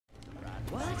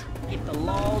If the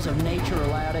laws of nature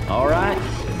allowed it. All right.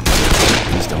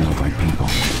 These don't look like people.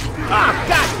 Ah,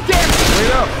 God damn it!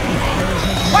 Wait up!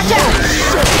 Watch out!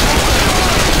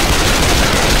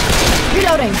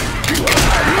 Reloading.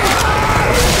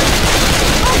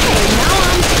 Okay, now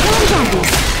I'm killing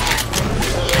zombies.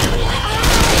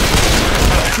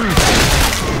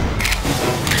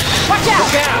 Watch out!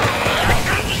 Look out!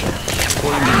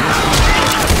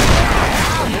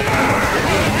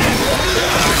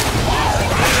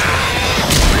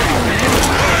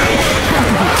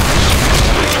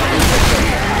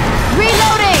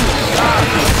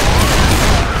 Reloading!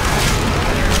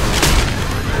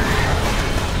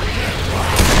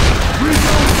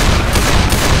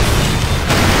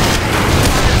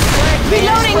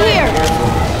 Reloading here!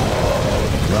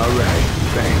 Alright,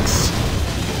 thanks.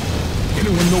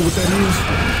 Anyone know what that is?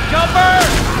 Jumper!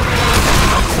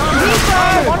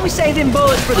 Reaper! Why don't we save them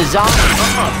bullets for the zombies?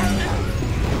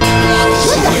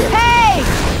 Hey!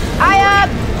 I,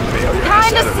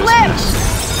 kinda slipped!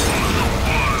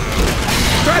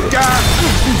 That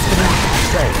guy!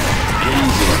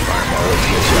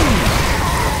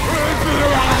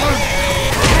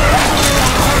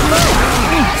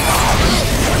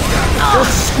 You're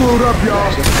screwed up, y'all.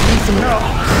 Need some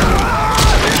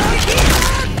help.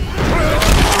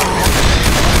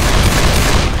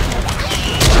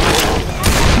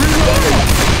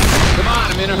 Come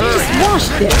on, I'm in a hurry. Wash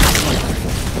this!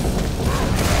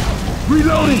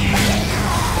 Reloading!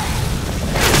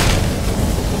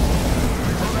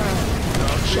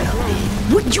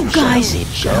 Would you guys,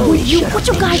 would you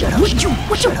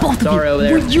both of Sorry, over you,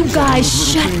 there. would you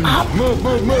guys shut up? Move,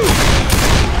 move, move!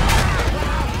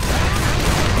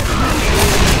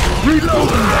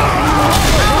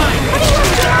 Reloading!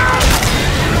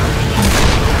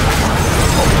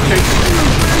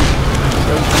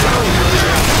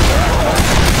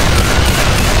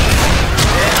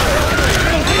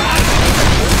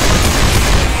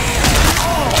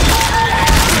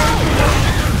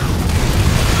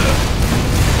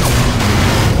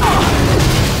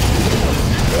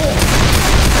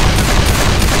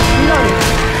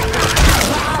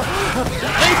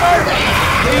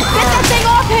 Get that thing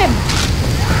off him!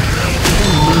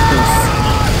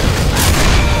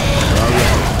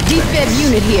 Defib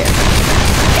unit here.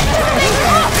 Get this thing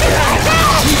off!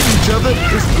 Each other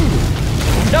is cool.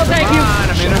 No, thank Come you. on,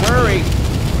 I'm in a hurry.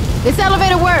 This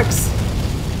elevator works.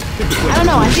 I don't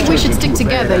know, I think we should stick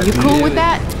together. You cool with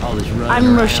that? All this running I'm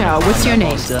around, Rochelle. What's your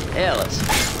name? Ellis.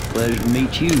 Pleasure to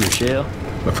meet you, Rochelle.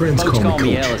 My friends Folks call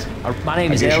me Coach. Ellis. My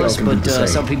name is I guess y'all Ellis, can do but the same.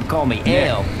 some people call me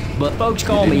L. But folks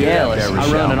call me get out Ellis. there,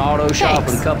 I run an Rochelle. auto shop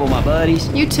Thanks. with a couple of my buddies.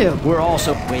 You too. We're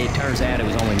also, well, it turns out it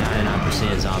was only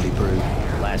 99% zombie proof.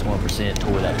 The last 1%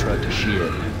 tore that truck to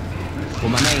shit. Well,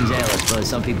 my name's Ellis, but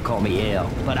some people call me L.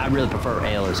 But I really prefer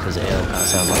Ellis because L kind of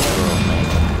sounds like a girl's name.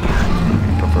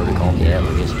 Prefer to call me L,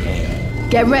 I guess you can.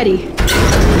 Get ready. Feeling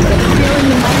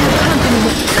you might have company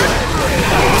with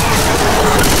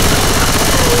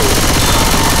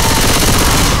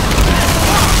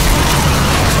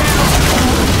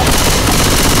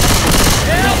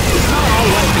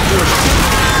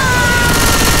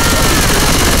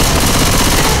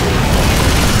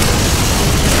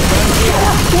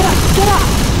Get up!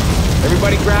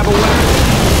 Everybody grab a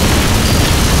weapon.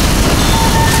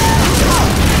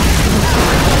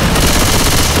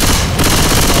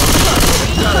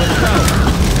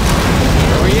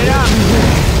 Hurry it up.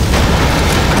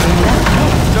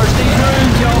 Search these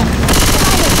rooms, y'all.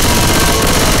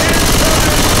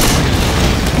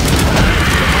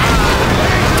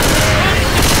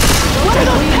 What are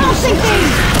those pouncing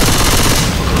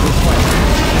things?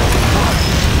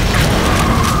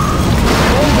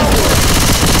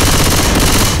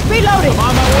 Reloading! I'm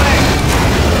on my way.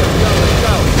 Let's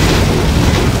go.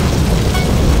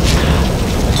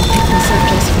 This is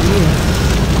just for you.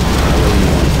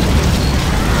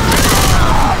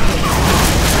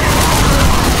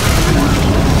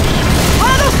 What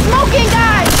are those smoking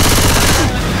guys?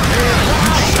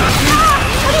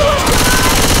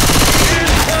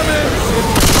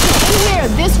 In here,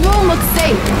 this room looks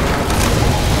safe.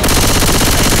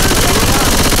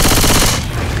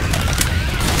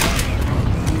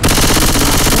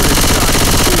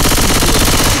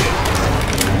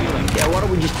 Yeah, why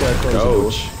don't we just close the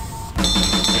doors?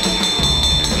 Coach.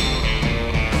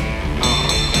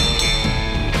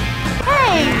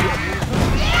 Hey!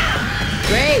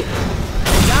 Great!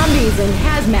 Zombies in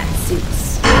hazmat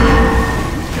suits.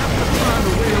 Find a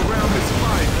way around this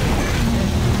fight.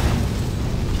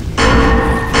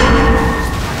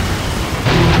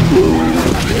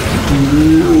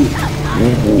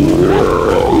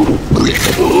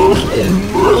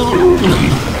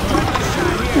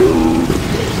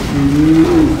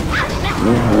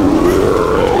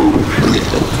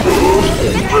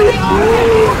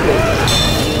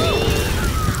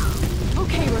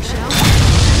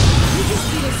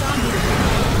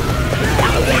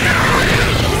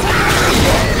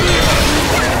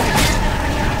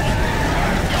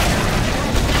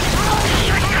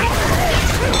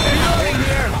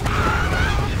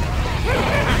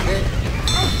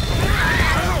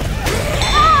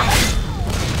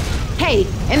 Hey,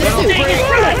 in the suit.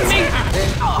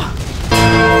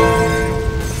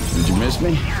 Did you miss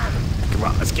me? Come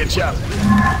on, let's get you up.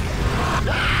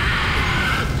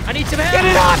 I need some help! Get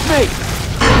it off me!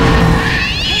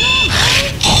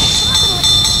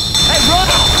 Hey, run!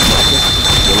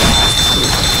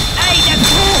 Hey,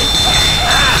 that's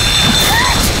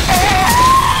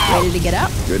Ready to get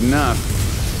up? Good enough.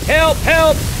 Help!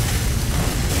 Help! No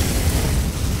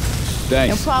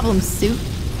Thanks. problem, suit.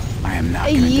 I am not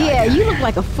gonna die. Yeah, you look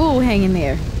like a fool hanging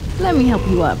there. Let me help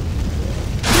you up.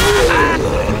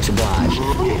 Much obliged.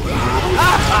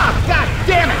 God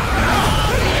damn it!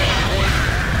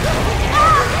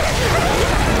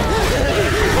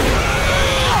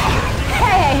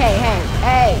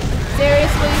 Hey,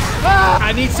 seriously?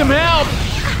 I need some help!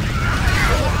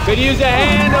 Could use a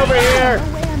hand over here! No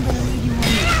way I'm gonna leave you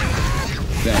hanging.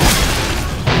 Thanks.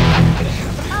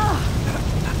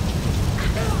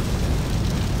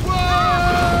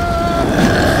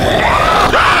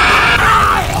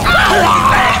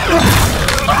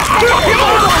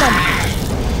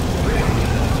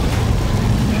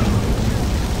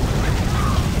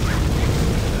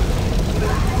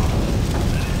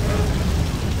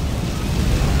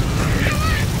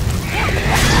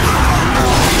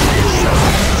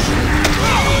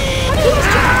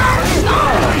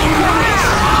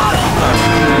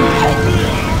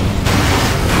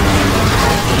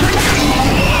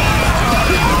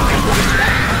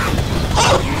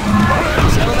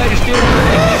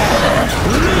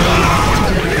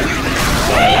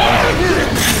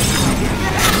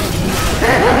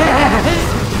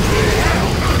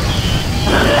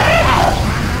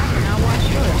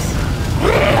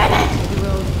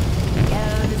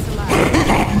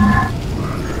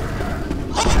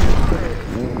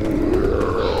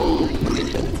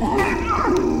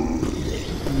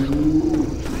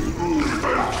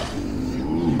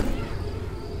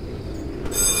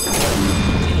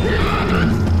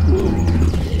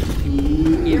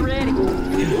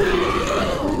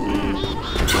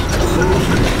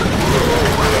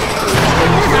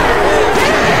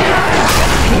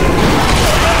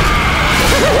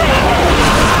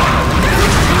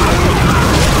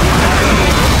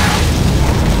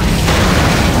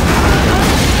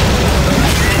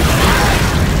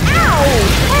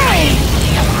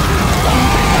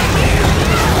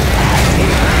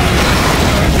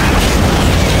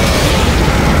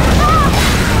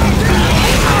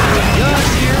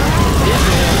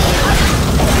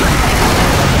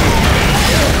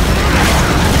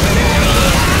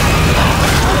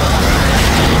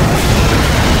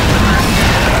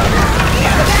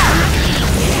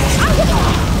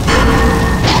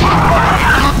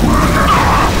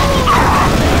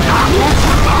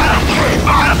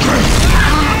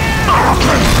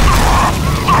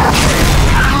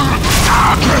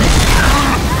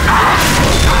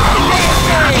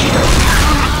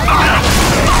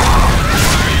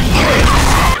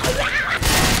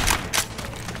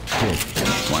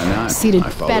 Seated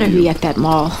better be at that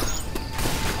mall.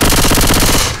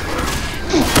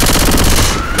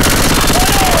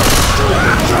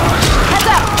 Heads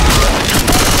up!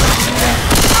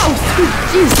 Oh, sweet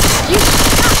Jesus! You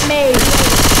shot me!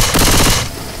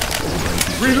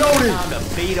 Reloading! Time to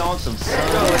beat on some sun.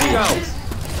 Let's go!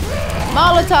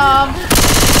 Molotov!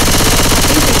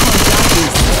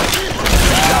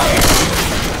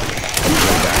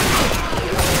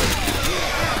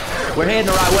 We're heading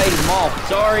the right way to the mall.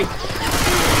 Sorry.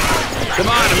 Come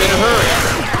on, I'm in a hurry!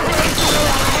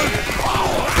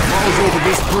 Mall's over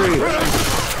this bridge.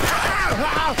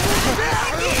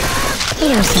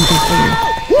 Here's something for you.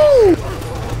 Woo!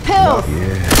 Pills!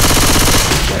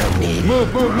 Move,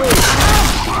 move, move!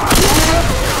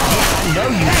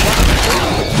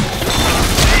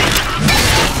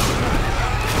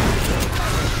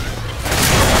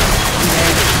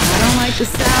 I don't like the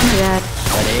sound of that.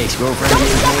 That ex-girlfriend. Don't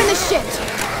step in the shit!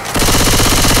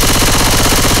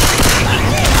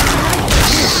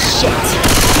 Shit!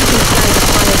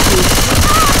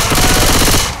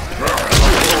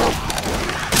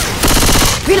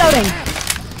 Reloading!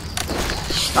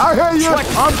 I hear you!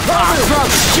 I'm coming!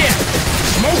 Shit!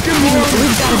 Smoking more!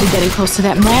 We've got to be getting close to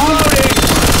that mall.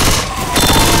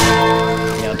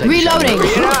 Yeah, I'll take Reloading! the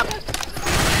shot. Get up!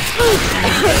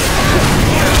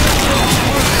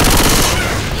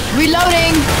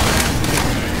 Reloading!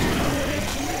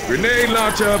 Grenade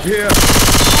launcher up here!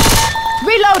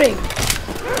 Reloading!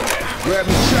 Grab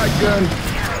the shotgun!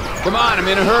 Come on, I'm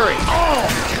in a hurry!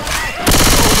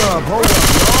 Hold up,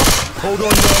 y'all! Hold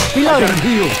on, y'all! Reloading. I gotta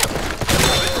heal!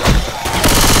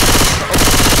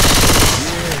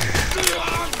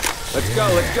 Let's go,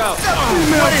 let's go!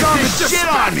 Female zombie just shit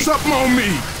on me? something on me!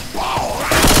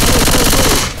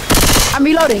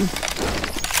 Reloading.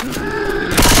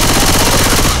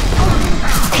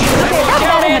 That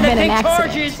might have been an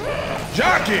accident.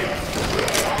 Jockey!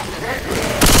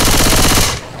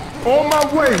 On my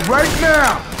way right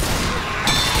now!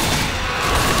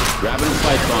 Grabbing a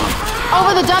pipe bomb.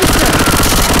 Over the dumpster.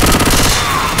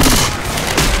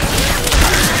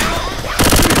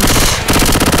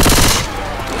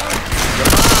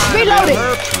 Reloading.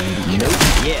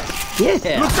 Yeah.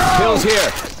 Yeah. Bill's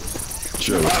here.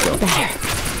 Sure, let's go.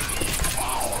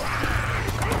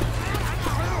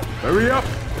 Hurry up!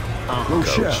 Go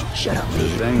shout. Shut up,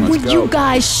 man. Thing, let's Would go. you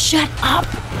guys shut up?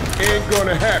 Ain't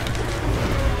gonna happen.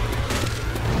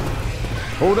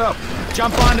 Hold up.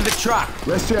 Jump onto the truck.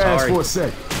 Rest your ass for a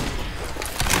sec.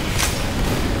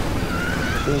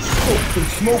 Some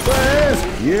smoke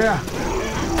ass? Yeah.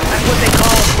 That's what they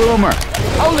call a boomer.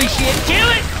 Holy shit, kill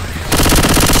it!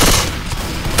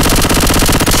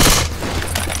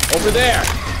 Over there.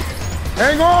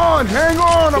 Hang on, I'm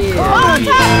coming! Coming!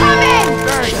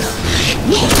 Thanks.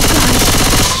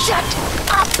 Shut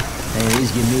up! Man,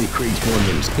 he's giving me the creeps more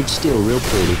than his. It's still real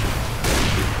pretty.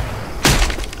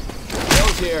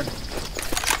 Bill's here.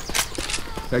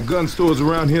 That gun store's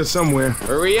around here somewhere.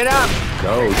 Hurry it up.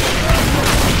 Go.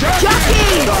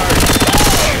 Jockey!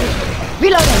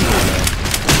 Reloading.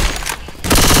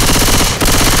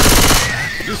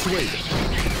 This way.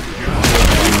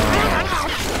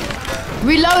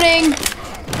 Reloading.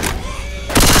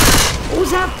 What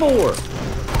was that for?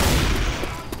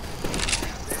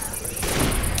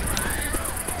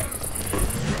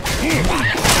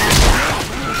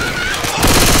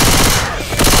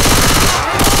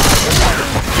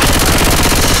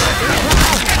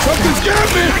 Something's got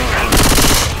me!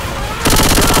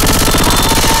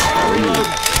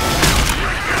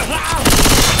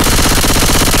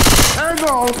 Hang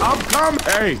on, I'm coming.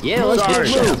 Hey, Yeah, let's sorry.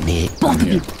 get shut up, Nick. Both of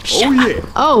you. Oh yeah.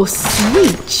 Oh,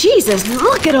 sweet Jesus.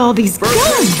 Look at all these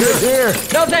guns. Good here.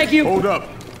 No, thank you. Hold up.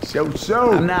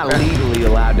 So. I'm not legally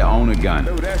allowed to own a gun.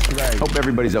 Oh, that's right. Hope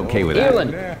everybody's okay with that.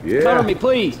 Elan, Yeah. cover me,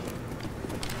 please.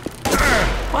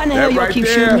 Why in the hell That y'all right keep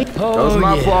there. shooting me? That was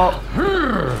my fault.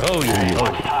 Oh, yeah.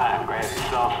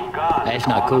 That's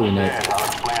not cool, Nick.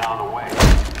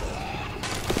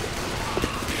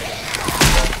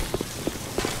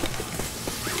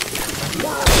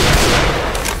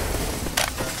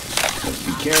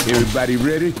 Everybody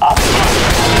ready? And I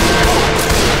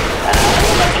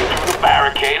won't let you through the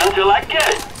barricade until I get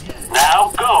it.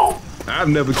 Now go. I've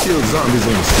never killed zombies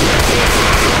on the street.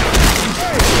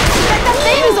 Get the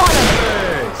things on him.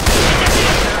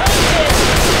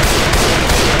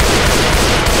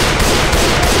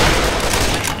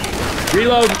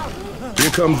 Reload.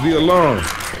 Here comes the alarm.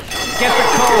 Get the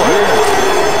cola.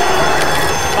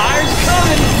 Fire's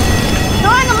coming.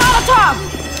 Throwing a Molotov.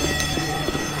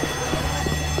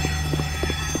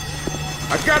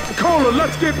 I got the cola.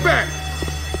 Let's get back.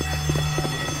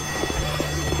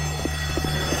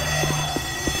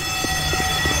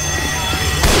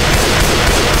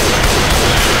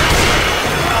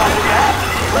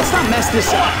 Let's not mess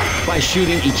this up by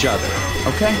shooting each other,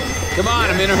 okay? Come on,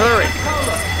 I'm in a hurry.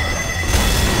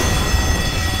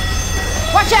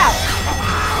 Watch out.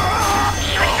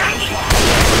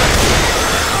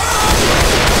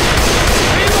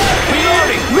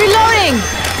 Reloading. Reloading.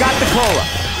 Got the cola.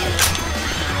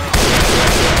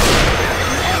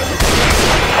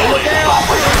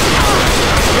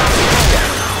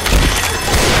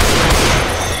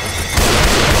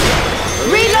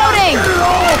 Reloading.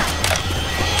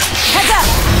 Heads up.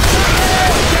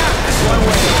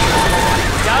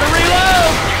 Gotta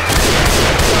reload.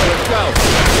 Let's go.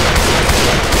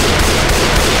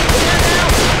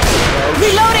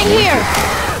 Reloading here.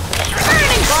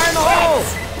 Burning. Fire in the hole.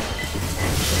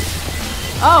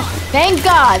 Oh, thank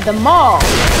God, the mall.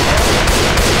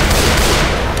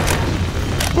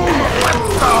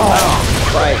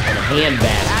 Right, and a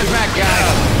handbag. Hazmat guy.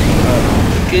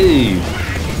 Good.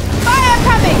 Fire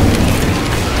coming.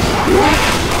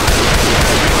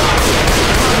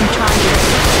 I'm trying to.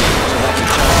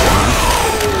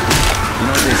 You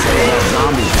know what they say about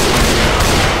zombies?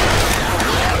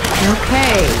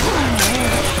 Okay.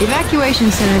 Evacuation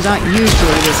centers aren't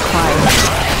usually this quiet.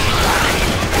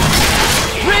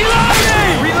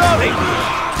 Reloading. Reloading.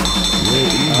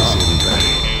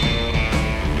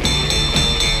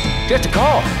 Just a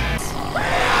call.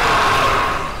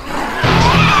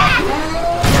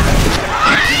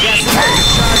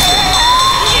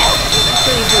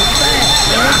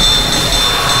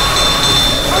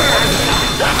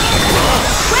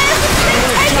 Where's this thing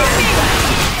taking me?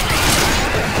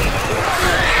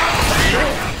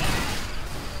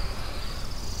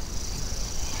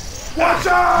 What Watch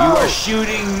out! You are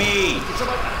shooting me!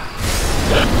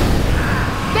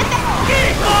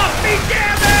 Get off me,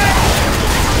 damn it!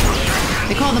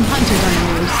 They call them hunters on the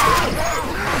news.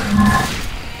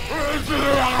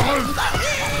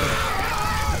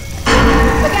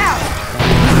 Look out!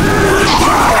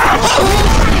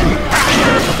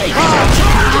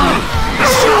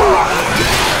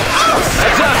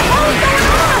 Heads up!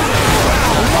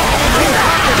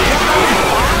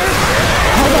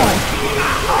 Hold on.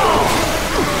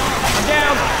 I'm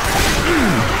down!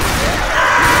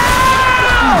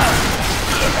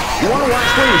 You wanna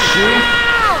watch where you're shooting?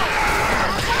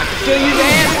 Still use a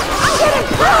hand?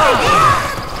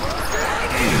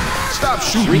 Stop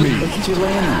shooting me! Look at you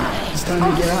laying there. It's time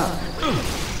to get up.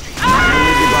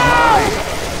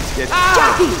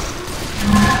 Jockey!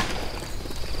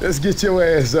 Let's get your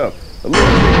ass up. A little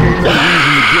bit ain't no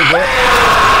reason to give up.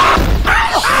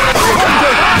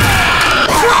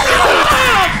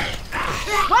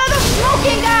 One of the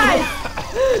smoking guys!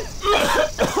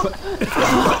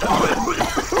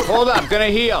 Hold up, gonna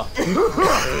heal.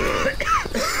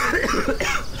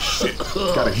 Shit,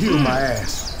 gotta heal my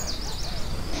ass.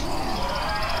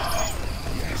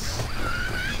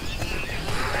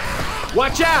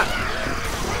 Watch out!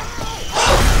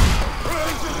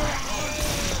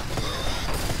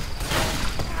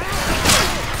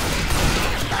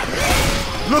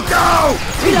 Look out!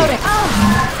 Reloading.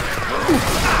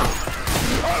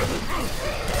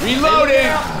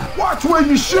 Reloading! Watch where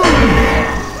you're shooting!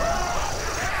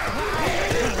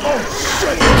 Oh,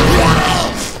 shit!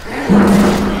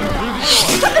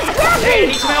 Hey,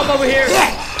 need some help over here!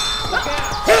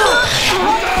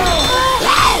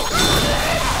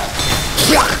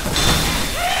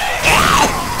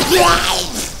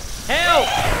 Help!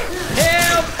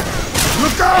 Help!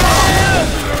 Look out!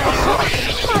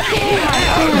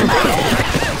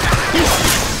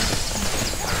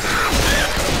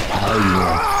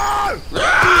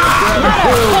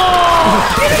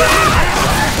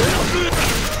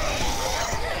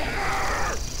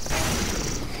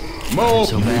 Mo!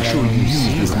 So bad I don't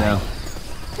see this now.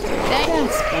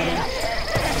 Thanks, buddy.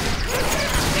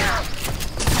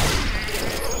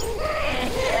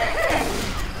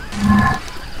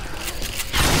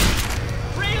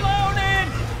 Reloading!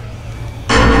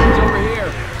 He's over here.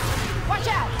 Watch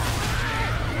out!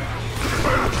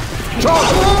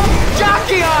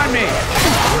 Jockey on me!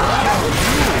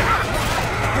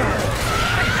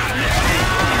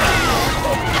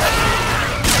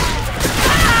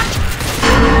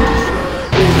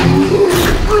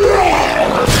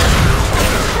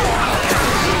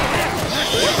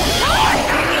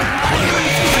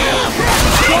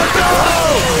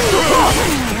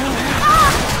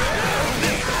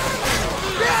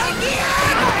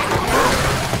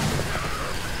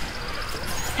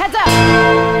 Heads up!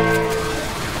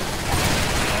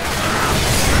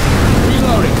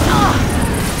 Reloading.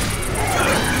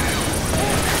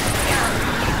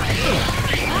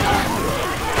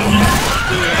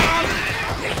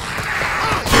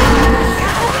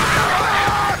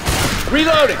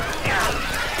 Reloading.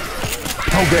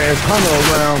 Poke ass hunter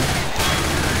around.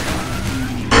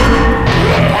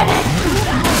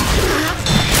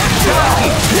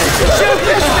 Shoot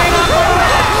this thing up!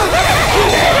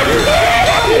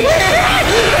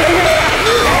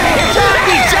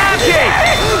 Jockey! Jockey!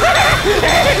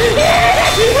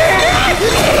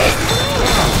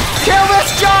 Kill this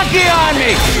jockey on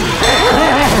me!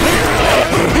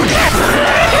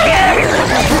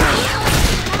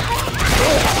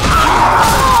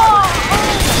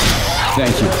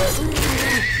 Thank you.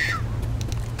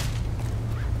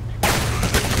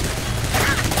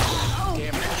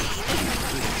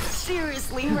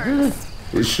 Seriously hurts.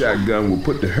 This shotgun will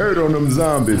put the hurt on them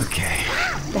zombies. Okay.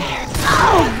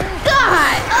 Oh,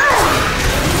 God!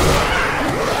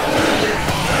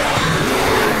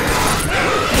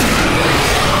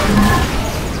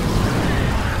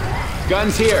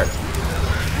 Guns here.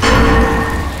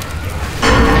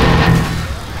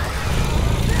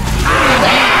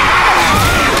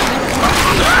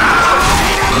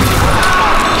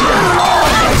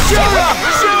 Shoot him!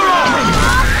 Shoot him!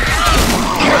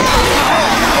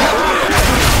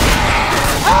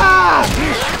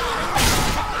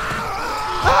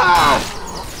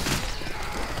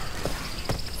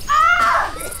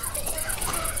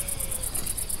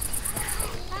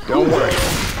 Don't worry.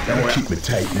 Don't keep me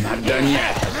tight, man. Not done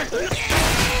yet.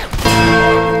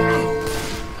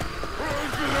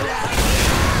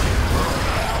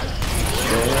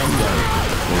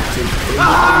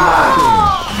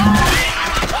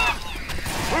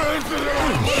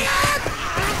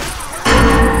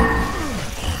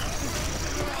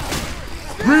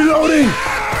 Reloading!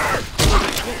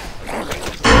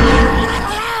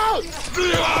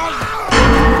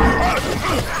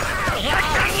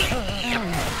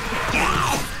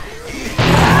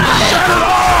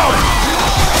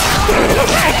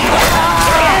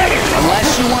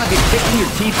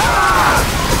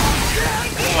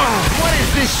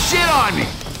 this shit on me!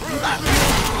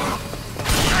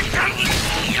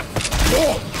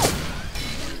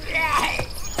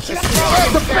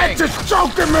 The bitch is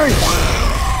choking me!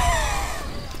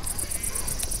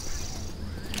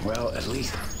 Well, at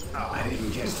least I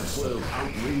didn't catch the flu.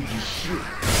 Outrageous shit.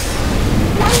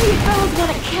 Why do you fellas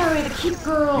want to carry the cute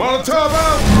girl? Molotov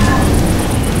out!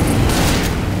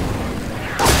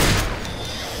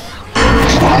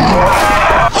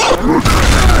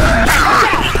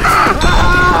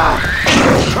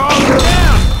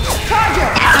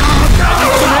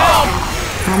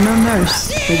 I'm no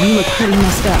nurse, but you look pretty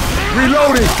messed up.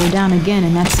 Reloading! Go down again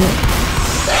and that's it.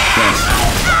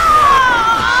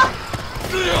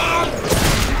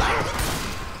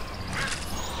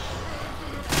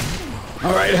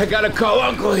 All right, I gotta call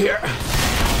Uncle here. I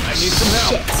need some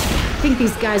help. Shit. I think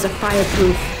these guys are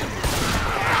fireproof.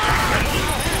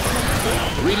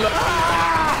 Reload.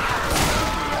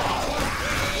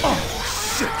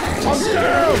 Shit.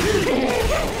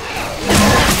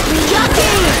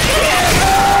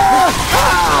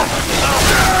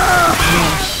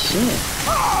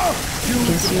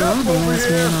 Guess you're all the last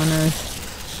man on Earth.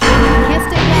 Can't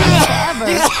stay down forever.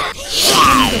 Let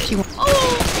me get you one.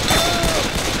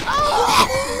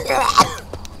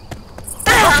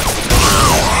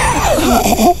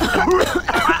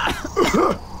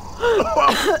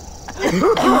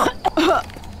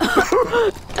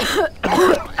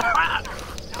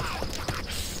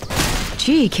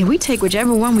 Gee, can we take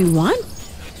whichever one we want?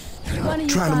 Trying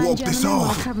to walk this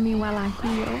off. Cover me while I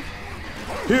heal.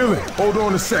 Heal it. Hold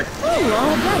on a sec. Oh,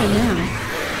 all better now.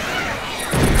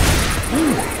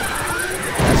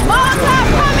 Molotov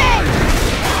coming!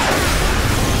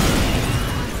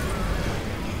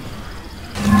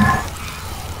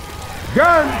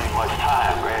 Gun! Ain't much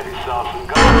time. Randy saw some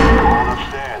guns. Come on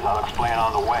upstairs. I'll explain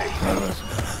on the way.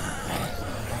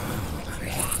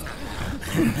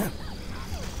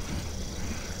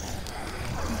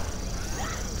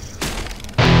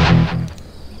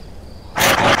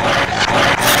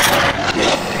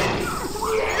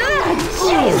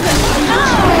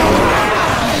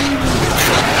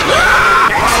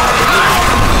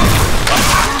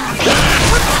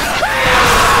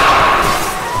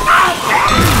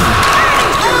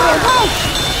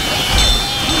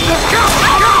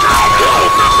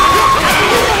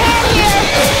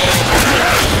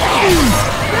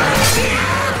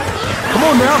 Come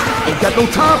on now. Ain't got no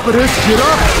time for this. Get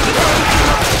up.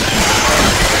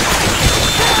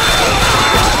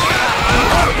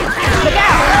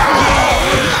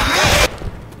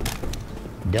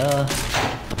 Duh.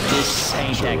 This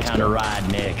ain't that kind of ride,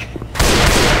 Nick.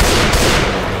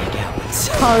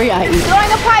 Sorry, I eat.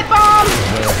 Throwing a pipe bomb!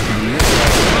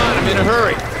 Come on, I'm in a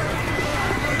hurry.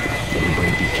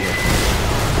 Everybody be careful.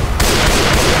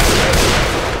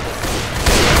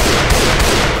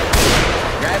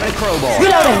 Grabbing a crowbar.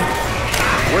 Reloading!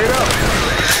 Wait up.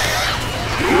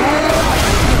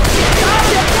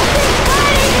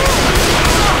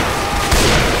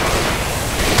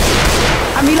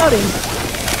 I'm reloading.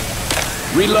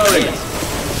 Reloading.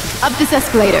 Up this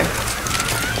escalator.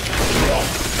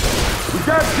 We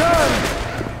got guns.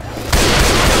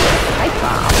 Pipe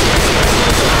bomb.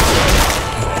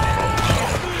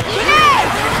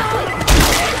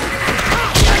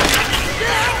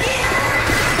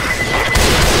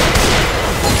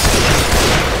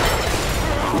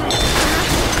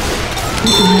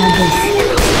 You can have this.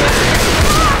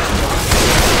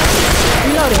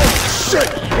 Reloading. Shit.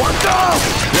 Watch out.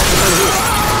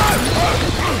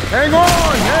 Hang on.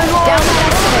 Hang on. Down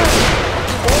that escalator.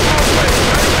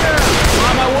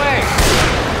 On my way.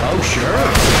 Oh, sure.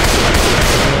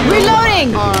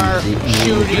 Reloading! Are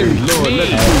shooting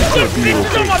me.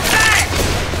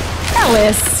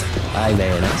 Ellis. Hi,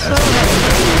 man. That's so nice.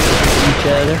 Each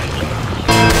other.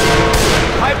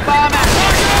 Pipe bomb at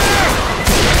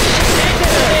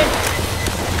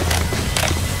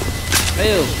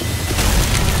Phil.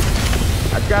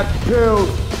 I got the pills.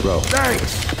 Bro.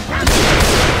 Thanks.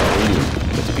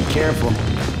 Let's be careful.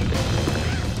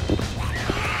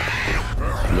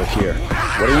 Look here.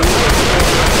 What are you?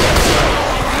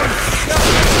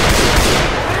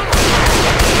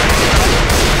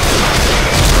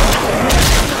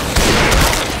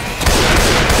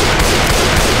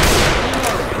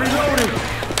 Reloading.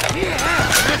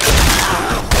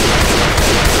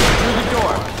 Through the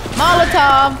door.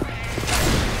 Molotov.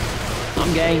 I'm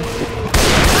game.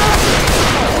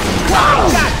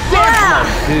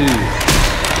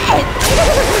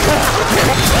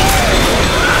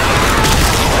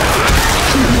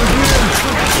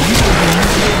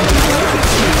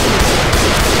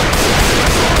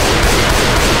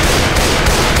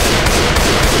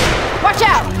 Watch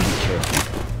out!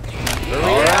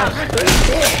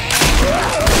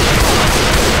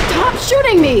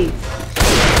 me!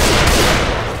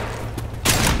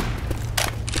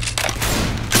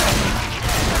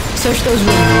 Search those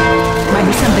rooms. Might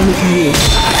be something we can use.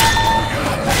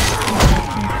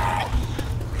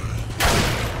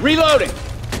 Reloading!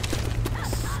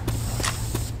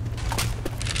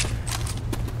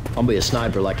 I'll be a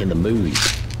sniper like in the movies.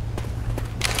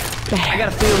 There. I got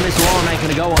a feeling this alarm ain't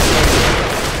gonna go on.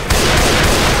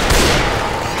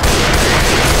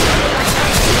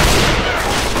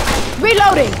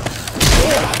 Reloading! We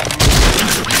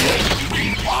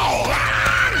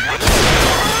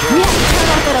have to turn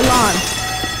off that alarm.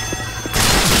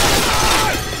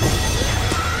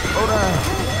 Hold on.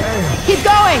 Hey. Keep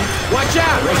going! Watch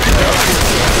out!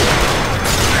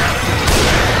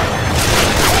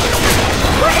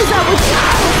 What is up with you?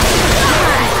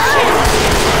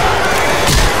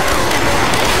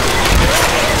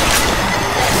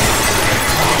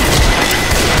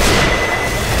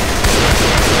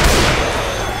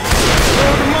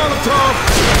 Throw the Molotov.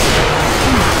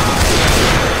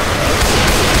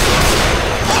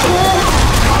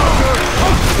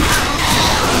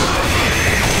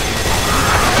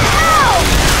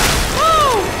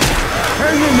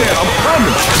 Hang in there, I'm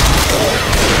coming.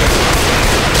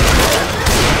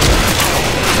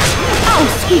 Oh,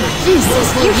 sweet Jesus,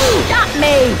 you shot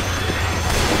me!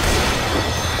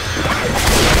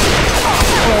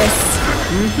 Yes.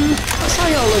 I saw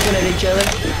y'all looking at each other.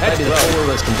 Maybe the four of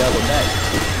us can double date.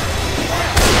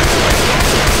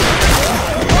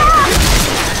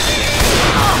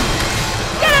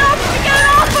 Get off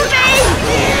of me!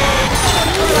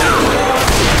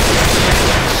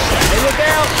 Hey, look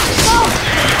out!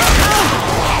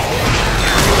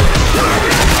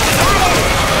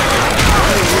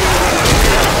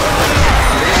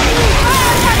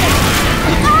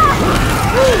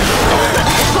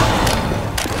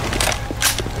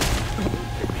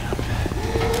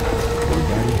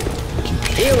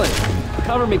 Healing!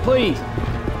 Cover me, please.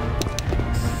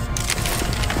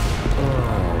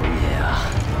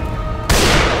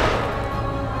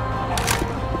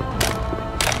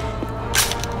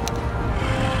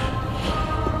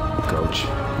 Coach,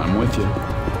 I'm with you.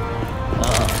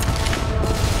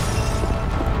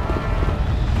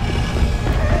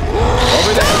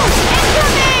 Over there!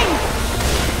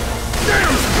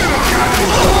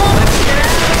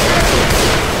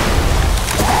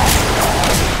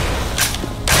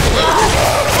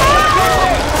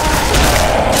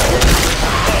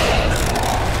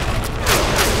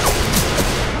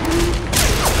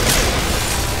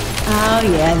 Oh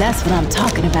yeah, that's what I'm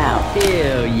talking about.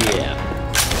 Hell yeah.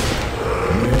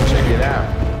 Check it out.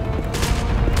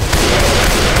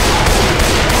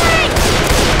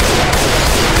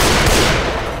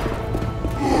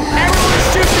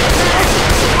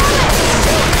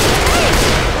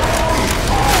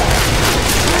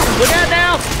 Look out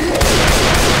now!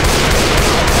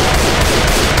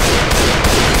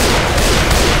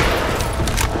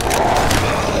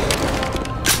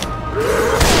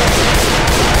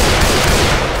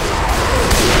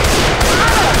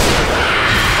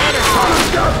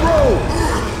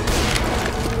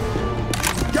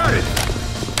 Got it.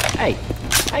 Hey,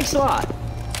 thanks a lot.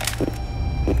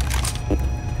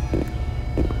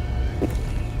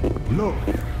 Look.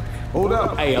 Hold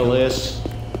up. ALS.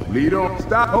 Lead on.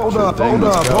 Stop. Hold up. Hold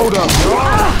up. Hold up.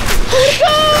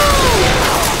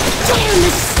 Damn,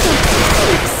 this stuff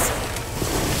stinks.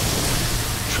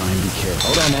 Try and be careful.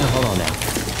 Hold on now.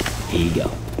 Here you go.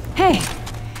 Hey,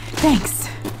 thanks.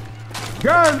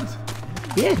 Guns.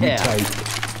 Yeah.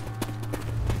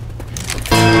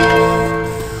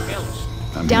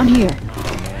 Down here.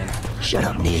 Shut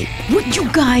up, Nick. Would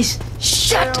you guys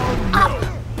shut up?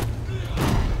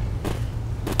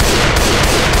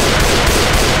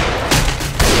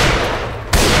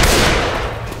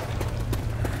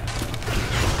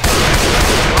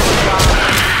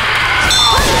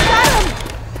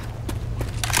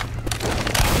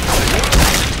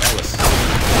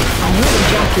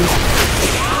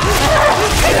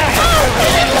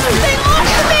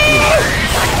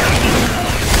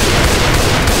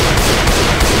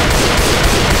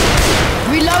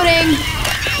 Reloading!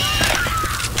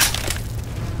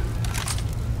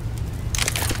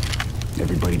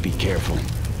 Everybody be careful.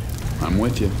 I'm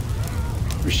with you.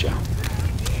 Rochelle.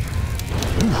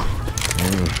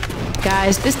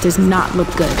 Guys, this does not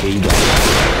look good. Here you go.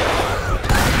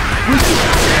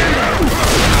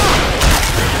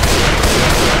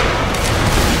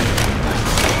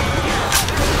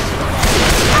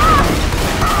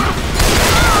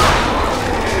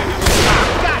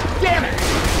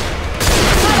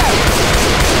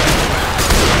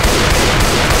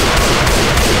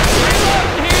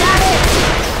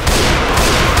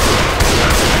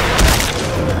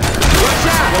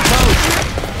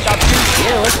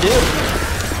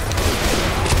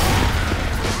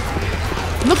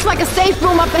 Looks like a safe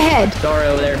room up ahead. Sorry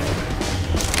over there.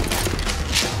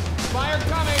 Fire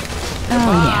coming! Oh, Come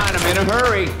on, yeah. I'm in a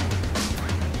hurry.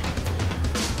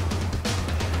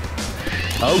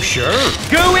 Oh, sure.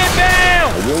 Go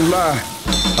inbound! I won't lie.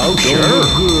 Oh, Don't look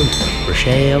good.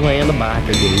 Rochelle and the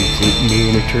biker dude sitting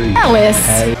in a tree. Ellis.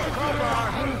 Hey.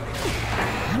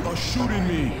 You are shooting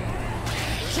me.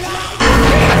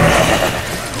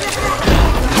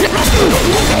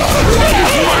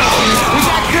 We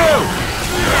got two!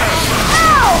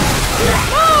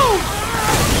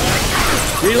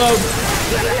 Reload!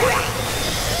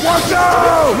 Watch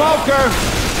out! Smoker!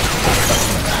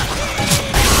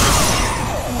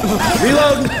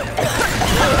 Reload!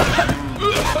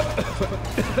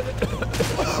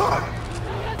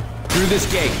 Through this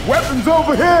gate. Weapons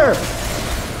over here!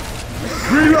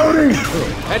 Reloading!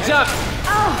 Heads up!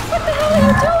 What the hell are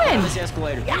you doing? This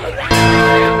escalator.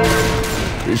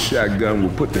 This shotgun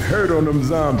will put the hurt on them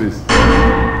zombies. Hope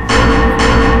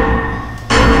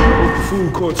the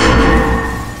food court's okay.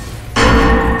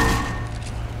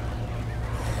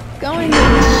 Going with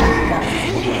the shotgun.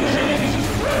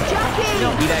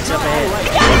 Evacs up ahead.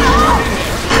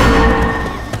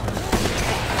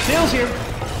 Phil's here.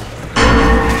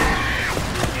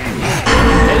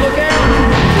 Hey, look out!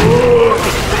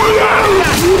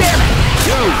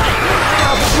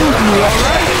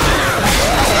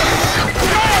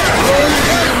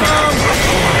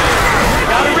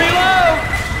 Gotta reload!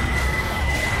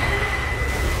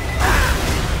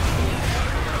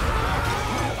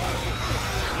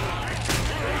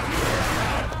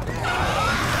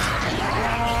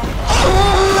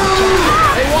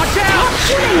 Hey, watch out!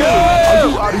 Are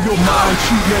you out of your mind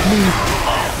shooting at me?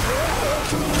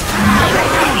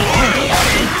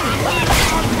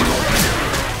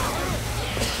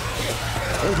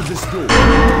 Over this door.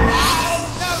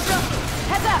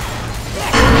 Heads up.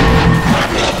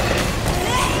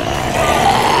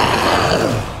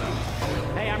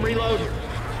 Hey, I'm reloading.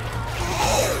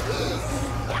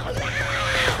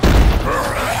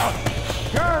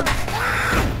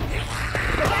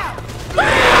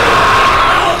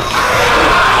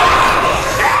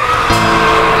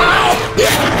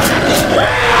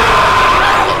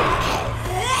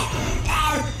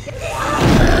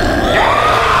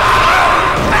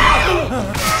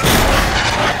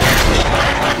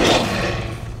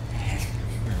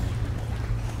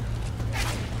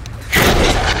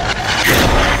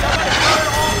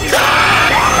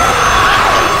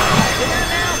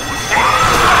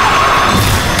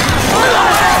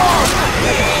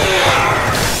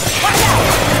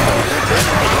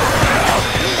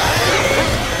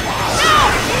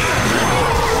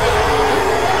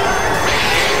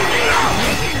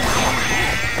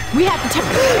 We have to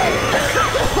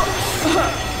turn.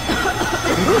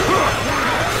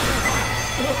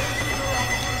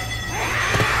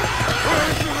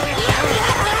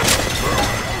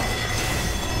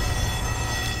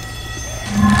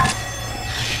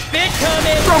 Big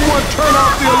coming! Someone turn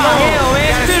off the alarm! Hell,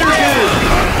 man! Good.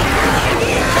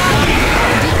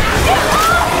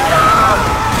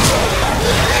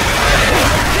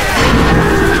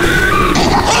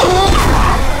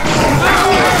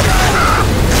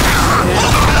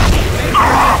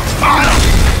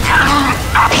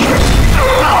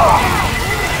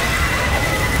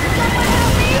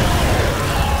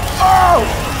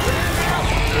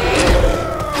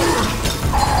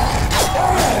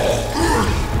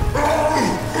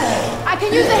 I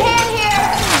can use a hand here.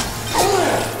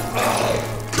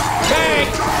 Tank!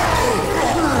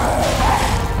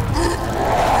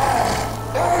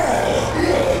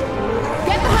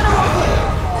 Get the hunter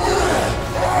rifle.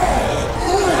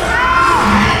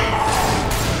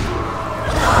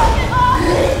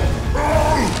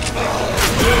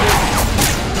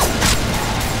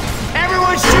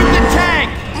 Everyone shoot the tank!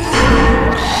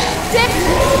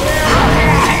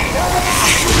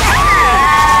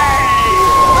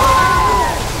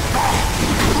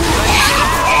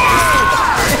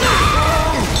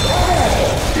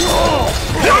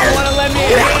 You wanna lend me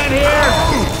a hand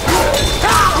here?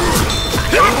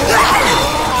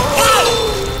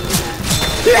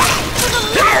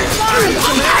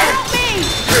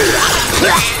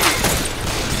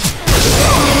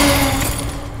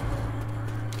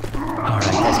 All right,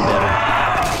 that's better.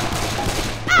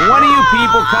 One of you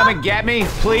people come and get me,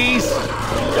 please?